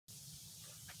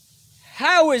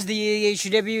How is the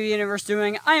HW universe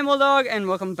doing? I am Bulldog, and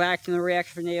welcome back to the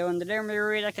reaction video. And today I'm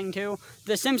reacting to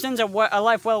The Simpsons, a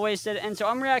Life Well Wasted. And so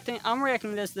I'm reacting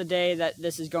to this the day that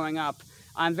this is going up.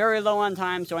 I'm very low on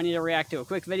time, so I need to react to a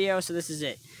quick video. So this is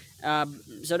it.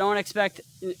 So don't expect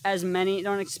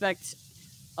don't expect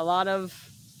a lot of.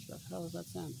 What the hell does that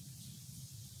sound?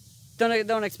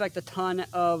 Don't expect a ton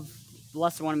of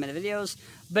less than 1 minute videos.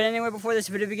 But anyway, before this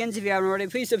video begins, if you haven't already,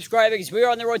 please subscribe because we are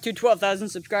on the road to 12,000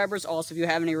 subscribers. Also, if you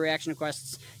have any reaction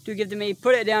requests to give to me,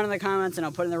 put it down in the comments and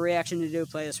I'll put in the reaction to do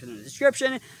playlist within the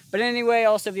description. But anyway,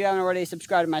 also if you haven't already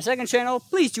subscribed to my second channel,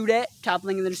 please do that. Top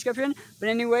link in the description. But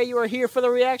anyway, you are here for the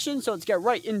reaction, so let's get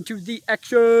right into the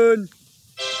action.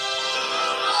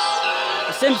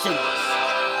 The Simpsons.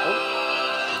 Oh,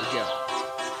 there we go.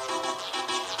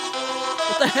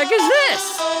 What the heck is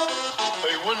this?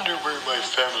 I wonder where my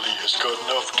family has gotten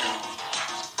off to.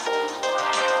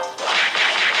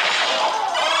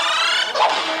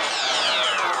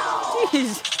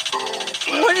 Jeez.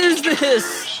 What is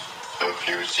this? Have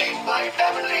you seen my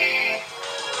family?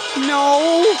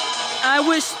 No. I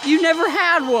wish you never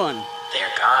had one.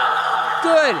 They're gone, Homer.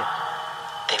 Good.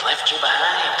 They left you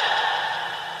behind.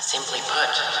 Simply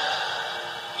put,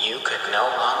 you could no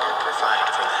longer provide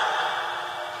for them.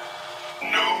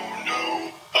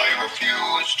 No, I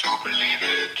refuse to believe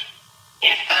it.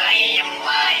 If I am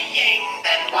lying,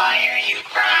 then why are you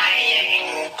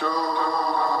crying?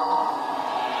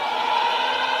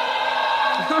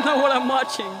 I don't know what I'm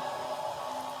watching.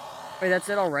 Wait, that's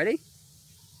it already?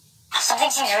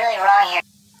 Something seems really wrong here.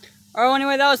 Oh,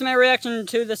 anyway, that was my reaction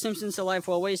to The Simpsons, A Life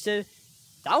Well Wasted.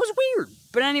 That was weird.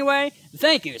 But anyway,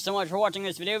 thank you so much for watching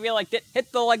this video. If you liked it,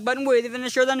 hit the like button with even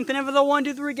sure then pin over the 1,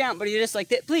 2, 3 count. But if you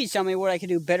disliked it, please tell me what I could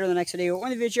do better in the next video or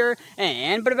in the future.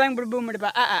 And bada bang, bada boom, bada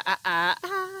bye.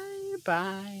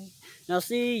 Bye. And I'll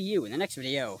see you in the next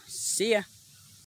video. See ya.